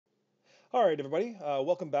All right, everybody,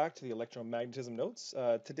 welcome back to the electromagnetism notes.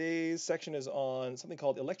 Today's section is on something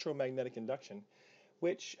called electromagnetic induction,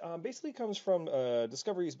 which basically comes from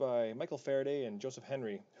discoveries by Michael Faraday and Joseph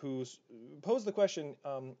Henry, who posed the question,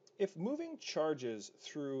 if moving charges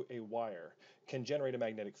through a wire can generate a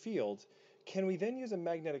magnetic field, can we then use a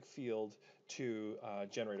magnetic field to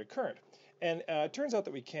generate a current? And it turns out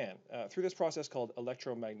that we can through this process called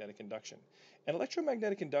electromagnetic induction. And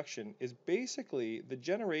electromagnetic induction is basically the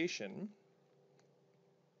generation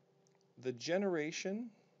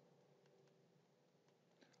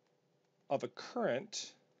of a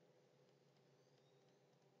current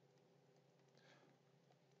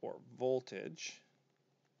or voltage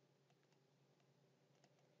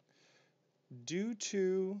due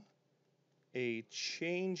to a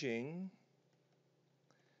changing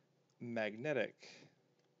magnetic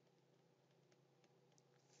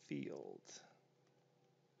field.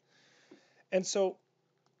 And so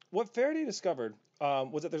what Faraday discovered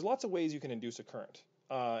was that there's lots of ways you can induce a current.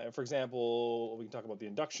 For example, we can talk about the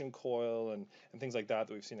induction coil and things like that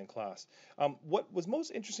we've seen in class. What was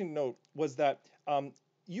most interesting to note was that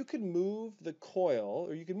you could move the coil,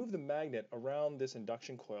 or you could move the magnet around this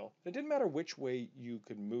induction coil. It didn't matter which way you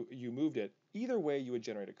moved it. Either way, you would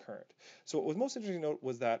generate a current. So what was most interesting to note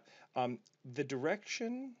was that the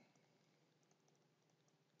direction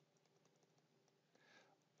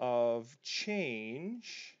of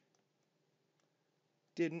change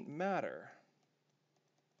didn't matter.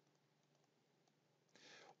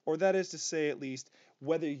 Or that is to say, at least,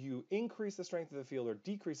 whether you increase the strength of the field or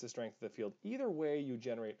decrease the strength of the field, either way you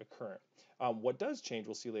generate a current. What does change,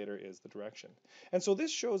 we'll see later, is the direction. And so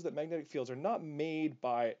this shows that magnetic fields are not made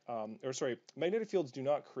by, magnetic fields do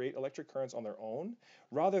not create electric currents on their own.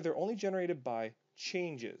 Rather, they're only generated by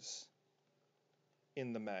changes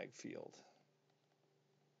in the mag field.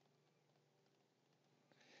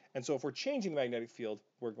 And so if we're changing the magnetic field,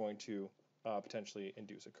 we're going to potentially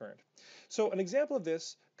induce a current. So an example of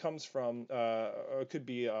this comes from, could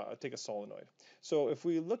be, take a solenoid. So if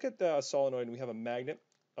we look at the solenoid and we have a magnet,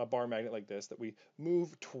 a bar magnet like this, that we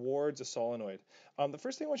move towards a solenoid, the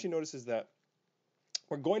first thing I want you to notice is that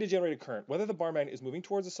we're going to generate a current, whether the bar magnet is moving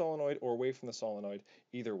towards the solenoid or away from the solenoid,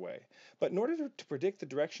 either way. But in order to predict the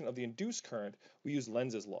direction of the induced current, we use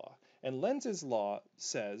Lenz's law. And Lenz's law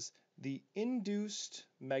says the induced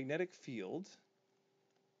magnetic field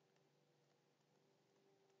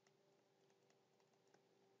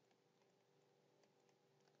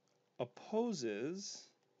opposes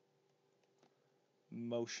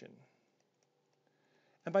motion.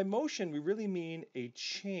 And by motion, we really mean a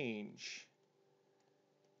change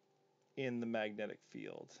in the magnetic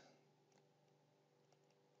field.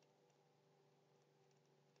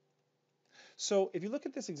 So if you look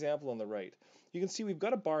at this example on the right, you can see we've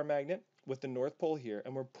got a bar magnet with the north pole here,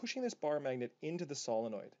 and we're pushing this bar magnet into the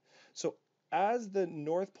solenoid. So as the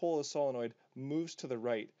north pole of the solenoid moves to the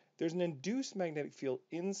right, there's an induced magnetic field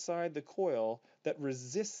inside the coil that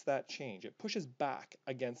resists that change. It pushes back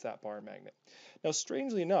against that bar magnet. Now,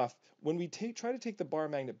 strangely enough, when we try to take the bar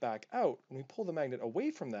magnet back out, when we pull the magnet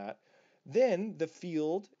away from that, then the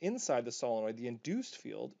field inside the solenoid, the induced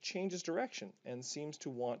field, changes direction and seems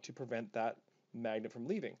to want to prevent that magnet from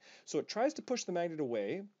leaving. So it tries to push the magnet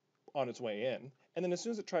away on its way in, and then as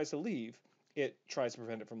soon as it tries to leave, it tries to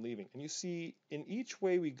prevent it from leaving. And you see, in each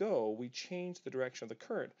way we go, we change the direction of the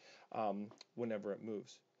current whenever it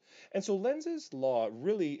moves. And so Lenz's law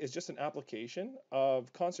really is just an application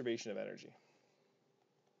of conservation of energy.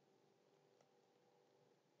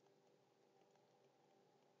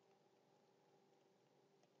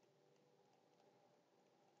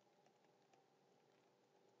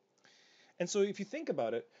 And so if you think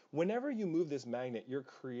about it, whenever you move this magnet, you're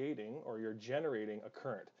creating or you're generating a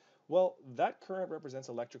current. Well, that current represents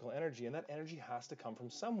electrical energy, and that energy has to come from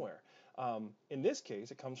somewhere. In this case,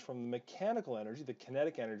 it comes from the mechanical energy, the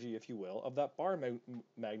kinetic energy, if you will, of that bar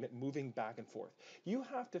magnet moving back and forth. You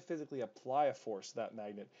have to physically apply a force to that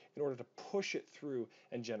magnet in order to push it through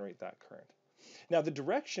and generate that current. Now, the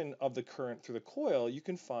direction of the current through the coil you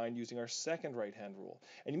can find using our second right-hand rule.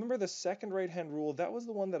 And you remember the second right-hand rule, that was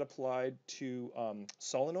the one that applied to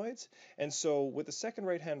solenoids. And so with the second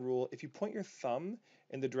right-hand rule, if you point your thumb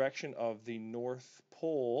in the direction of the north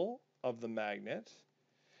pole of the magnet,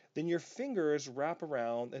 then your fingers wrap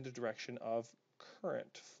around in the direction of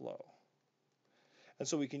current flow. And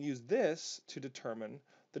so we can use this to determine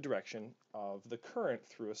the direction of the current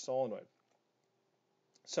through a solenoid.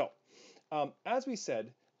 So, as we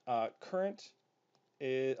said,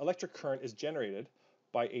 electric current is generated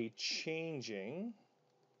by a changing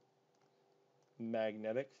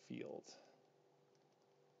magnetic field.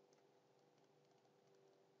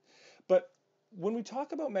 But when we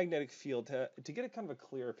talk about magnetic field, to get a kind of a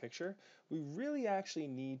clearer picture, we really actually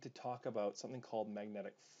need to talk about something called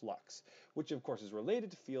magnetic flux, which of course is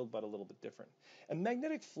related to field but a little bit different. And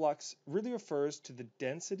magnetic flux really refers to the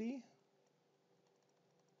density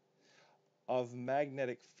of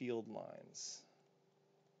magnetic field lines.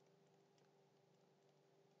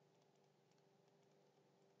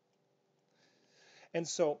 And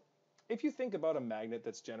so if you think about a magnet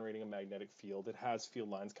that's generating a magnetic field, it has field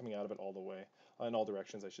lines coming out of it all the way, in all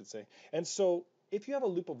directions, I should say. And so if you have a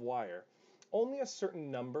loop of wire, only a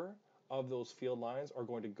certain number of those field lines are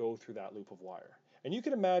going to go through that loop of wire. And you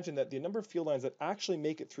can imagine that the number of field lines that actually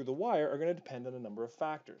make it through the wire are going to depend on a number of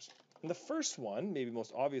factors. And the first one, maybe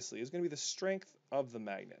most obviously, is going to be the strength of the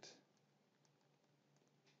magnet.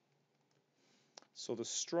 So the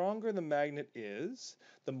stronger the magnet is,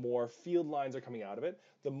 the more field lines are coming out of it,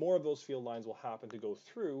 the more of those field lines will happen to go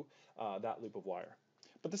through that loop of wire.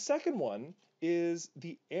 But the second one is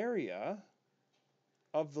the area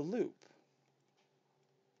of the loop.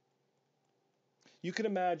 You can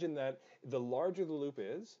imagine that the larger the loop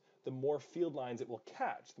is, the more field lines it will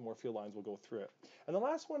catch, the more field lines will go through it. And the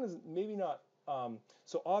last one is maybe not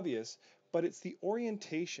so obvious, but it's the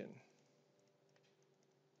orientation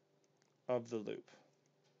of the loop.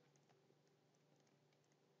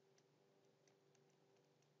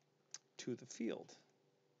 To the field.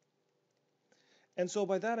 And so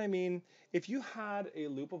by that I mean, if you had a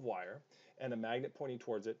loop of wire and a magnet pointing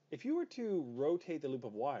towards it, if you were to rotate the loop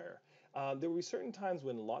of wire, there would be certain times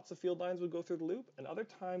when lots of field lines would go through the loop and other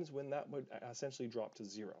times when that would essentially drop to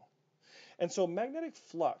zero. And so magnetic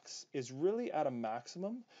flux is really at a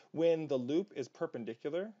maximum when the loop is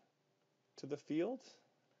perpendicular to the field,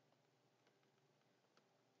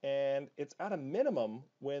 and it's at a minimum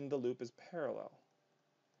when the loop is parallel,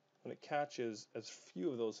 when it catches as few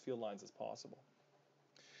of those field lines as possible.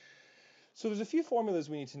 So there's a few formulas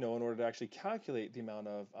we need to know in order to actually calculate the amount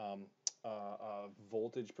of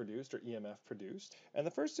voltage produced or EMF produced. And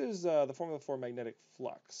the first is the formula for magnetic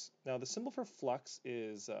flux. Now the symbol for flux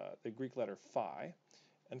is the Greek letter phi,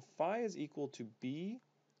 and phi is equal to B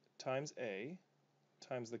times A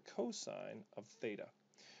times the cosine of theta,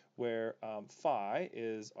 where phi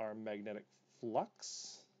is our magnetic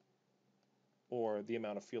flux, or the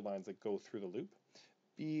amount of field lines that go through the loop.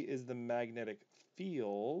 B is the magnetic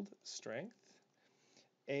field strength.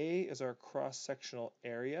 A is our cross-sectional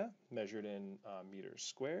area measured in meters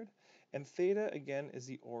squared. And theta, again, is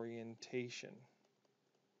the orientation.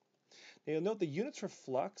 Now you'll note the units for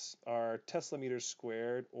flux are Tesla meters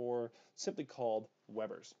squared, or simply called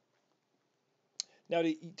Webers. Now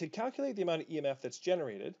to calculate the amount of EMF that's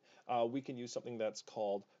generated, we can use something that's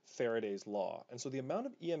called Faraday's law. And so the amount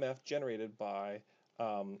of EMF generated by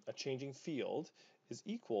a changing field is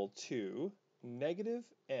equal to negative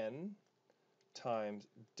N times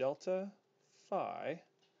delta phi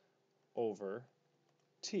over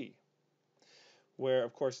T, where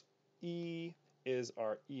of course E is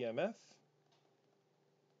our EMF,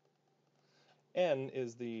 N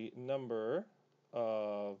is the number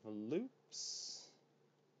of loops,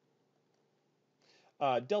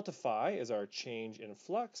 delta phi is our change in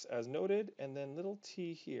flux as noted, and then little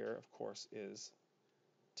t here of course is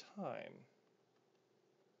time.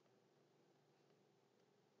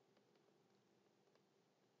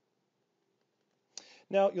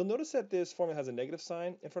 Now, you'll notice that this formula has a negative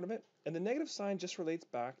sign in front of it, and the negative sign just relates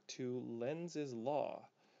back to Lenz's law,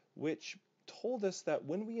 which told us that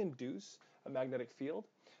when we induce a magnetic field,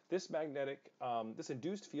 this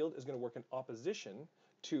induced field is going to work in opposition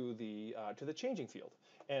to the changing field,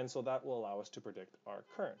 and so that will allow us to predict our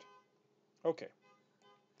current. Okay,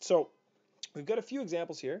 so we've got a few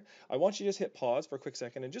examples here. I want you to just hit pause for a quick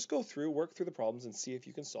second and just work through the problems and see if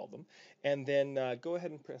you can solve them. And then go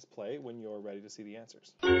ahead and press play when you're ready to see the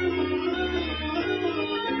answers.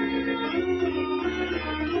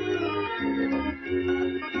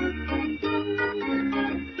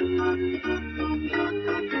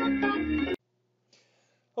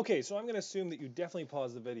 Okay, so I'm going to assume that you definitely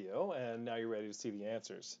paused the video and now you're ready to see the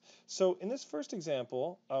answers. So in this first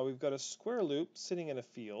example, we've got a square loop sitting in a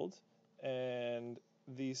field, and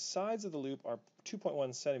the sides of the loop are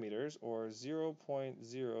 2.1 centimeters or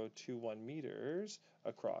 0.021 meters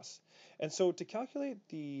across. And so to calculate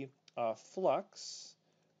the flux,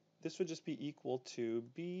 this would just be equal to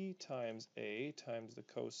B times A times the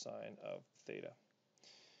cosine of theta.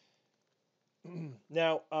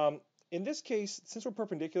 Now, in this case, since we're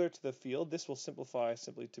perpendicular to the field, this will simplify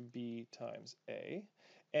simply to B times A.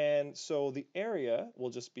 And so the area will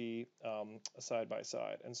just be side by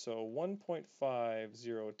side. And so 1.50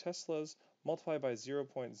 Teslas multiplied by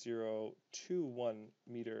 0.021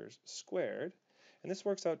 meters squared. And this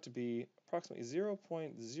works out to be approximately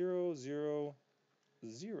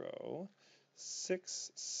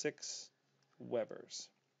 0.00066 Webers.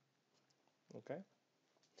 Okay.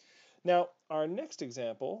 Now, our next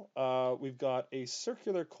example, we've got a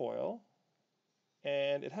circular coil,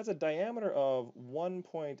 and it has a diameter of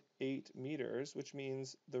 1.8 meters, which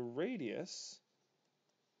means the radius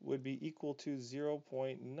would be equal to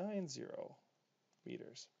 0.90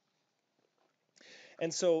 meters.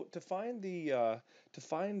 And so to find the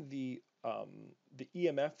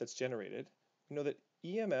EMF that's generated, we know that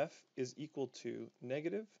EMF is equal to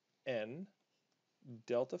negative N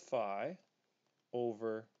delta phi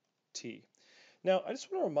over T. Now, I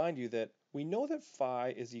just want to remind you that we know that phi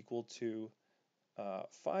is equal to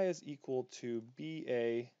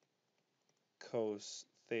BA cos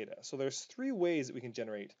theta. So there's three ways that we can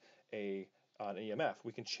generate an EMF.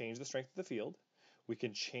 We can change the strength of the field, we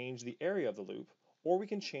can change the area of the loop, or we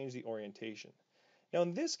can change the orientation. Now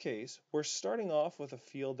in this case, we're starting off with a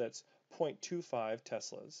field that's 0.25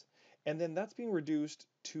 Teslas, and then that's being reduced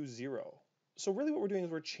to 0. So really what we're doing is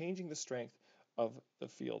we're changing the strength of the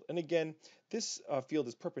field. And again, this field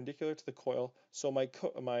is perpendicular to the coil, so my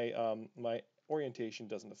orientation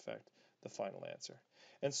doesn't affect the final answer.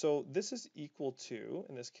 And so this is equal to,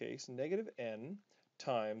 in this case, negative N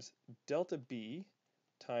times delta B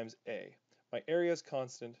times A. My area is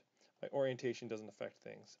constant, my orientation doesn't affect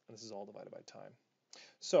things, and this is all divided by time.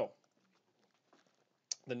 So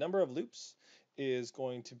the number of loops is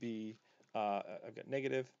going to be, I've got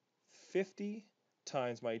negative 50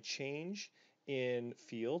 times my change in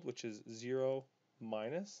field, which is 0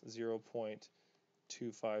 minus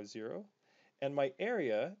 0.250. And my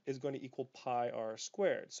area is going to equal pi r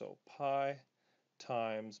squared. So pi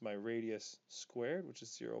times my radius squared, which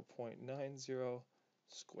is 0.90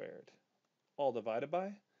 squared, all divided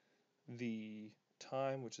by the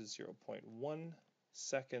time, which is 0.1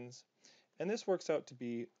 seconds. And this works out to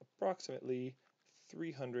be approximately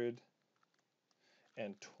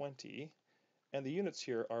 320. And the units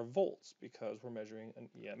here are volts because we're measuring an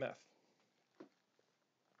EMF.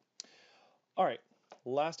 All right,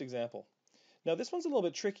 last example. Now this one's a little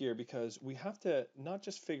bit trickier because we have to not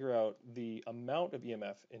just figure out the amount of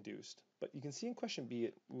EMF induced, but you can see in question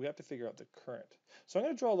B, we have to figure out the current. So I'm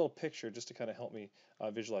going to draw a little picture just to kind of help me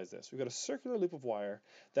visualize this. We've got a circular loop of wire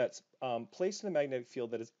that's placed in a magnetic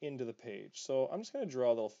field that is into the page. So I'm just going to draw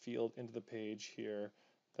a little field into the page here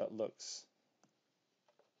that looks.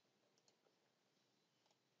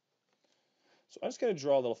 So I'm just going to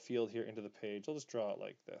draw a little field here into the page. I'll just draw it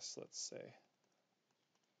like this, let's say.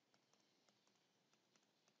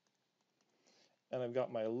 And I've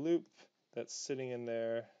got my loop that's sitting in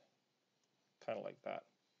there, kind of like that.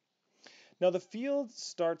 Now the field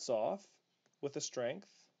starts off with a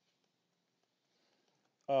strength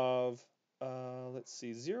of, let's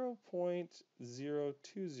see,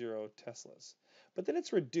 0.020 Teslas. But then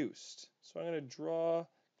it's reduced. So I'm going to draw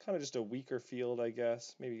kind of just a weaker field, I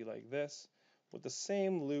guess, maybe like this, with the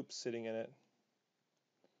same loop sitting in it.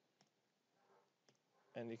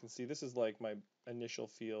 And you can see this is like my initial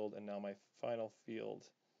field, and now my final field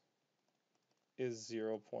is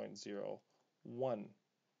 0.010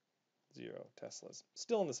 Teslas,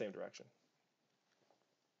 still in the same direction.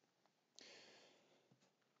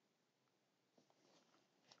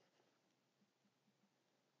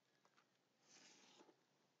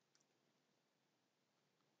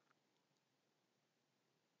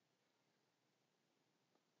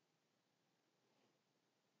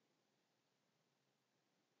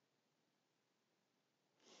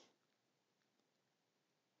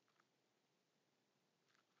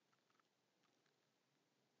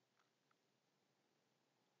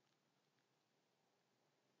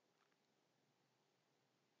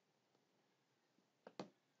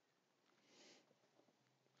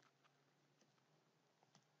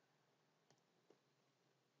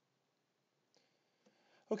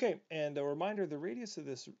 Okay, and a reminder, the radius of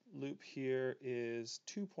this loop here is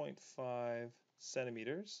 2.5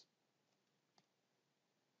 centimeters.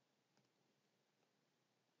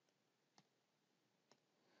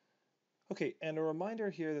 Okay, and a reminder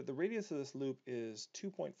here that the radius of this loop is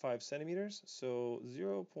 2.5 centimeters, so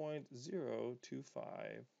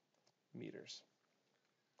 0.025 meters.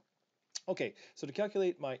 Okay, so to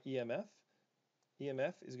calculate my EMF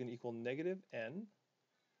is going to equal negative N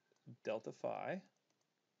delta phi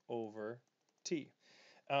over T.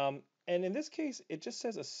 And in this case, it just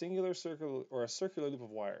says a singular circle or a circular loop of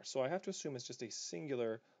wire. So I have to assume it's just a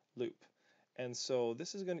singular loop. And so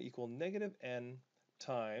this is going to equal negative N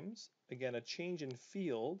times, again, a change in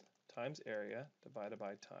field times area divided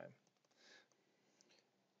by time.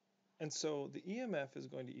 And so the EMF is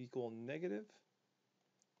going to equal negative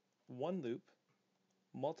 1 loop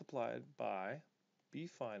multiplied by B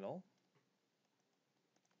final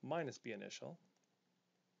minus B initial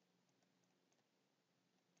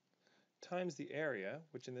times the area,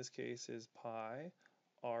 which in this case is pi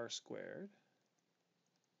r squared,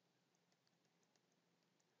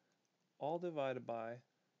 all divided by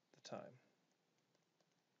the time.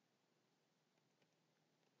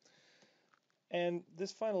 And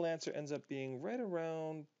this final answer ends up being right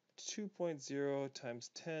around 2.0 times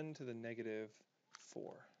 10 to the negative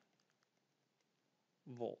 4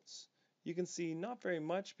 volts. You can see not very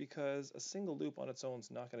much because a single loop on its own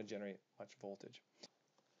is not going to generate much voltage.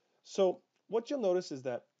 So what you'll notice is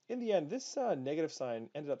that in the end, this negative sign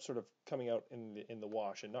ended up sort of coming out in the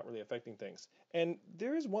wash and not really affecting things. And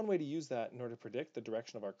there is one way to use that in order to predict the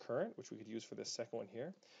direction of our current, which we could use for this second one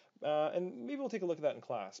here. And maybe we'll take a look at that in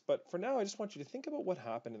class. But for now, I just want you to think about what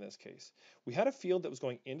happened in this case. We had a field that was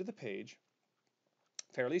going into the page,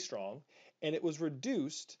 fairly strong, and it was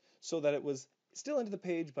reduced so that it was still into the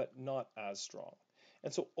page but not as strong.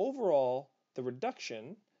 And so overall, the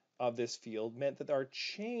reduction of this field meant that our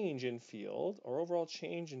change in field, or overall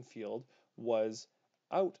change in field, was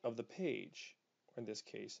out of the page, or in this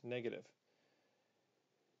case, negative.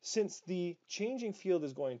 Since the changing field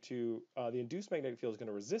is going to, the induced magnetic field is going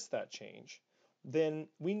to resist that change, then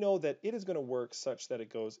we know that it is going to work such that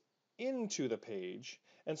it goes into the page.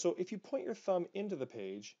 And so if you point your thumb into the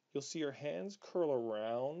page, you'll see your hands curl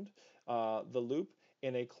around the loop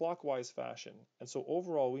in a clockwise fashion. And so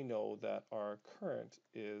overall we know that our current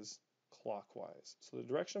is clockwise. So the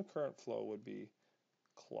direction of current flow would be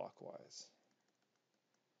clockwise.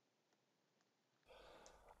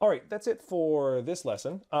 All right, that's it for this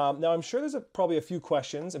lesson. Now I'm sure there's probably a few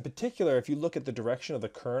questions, in particular if you look at the direction of the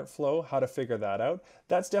current flow, how to figure that out.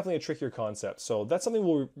 That's definitely a trickier concept. So that's something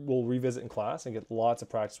we'll revisit in class and get lots of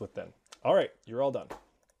practice with then. All right, you're all done.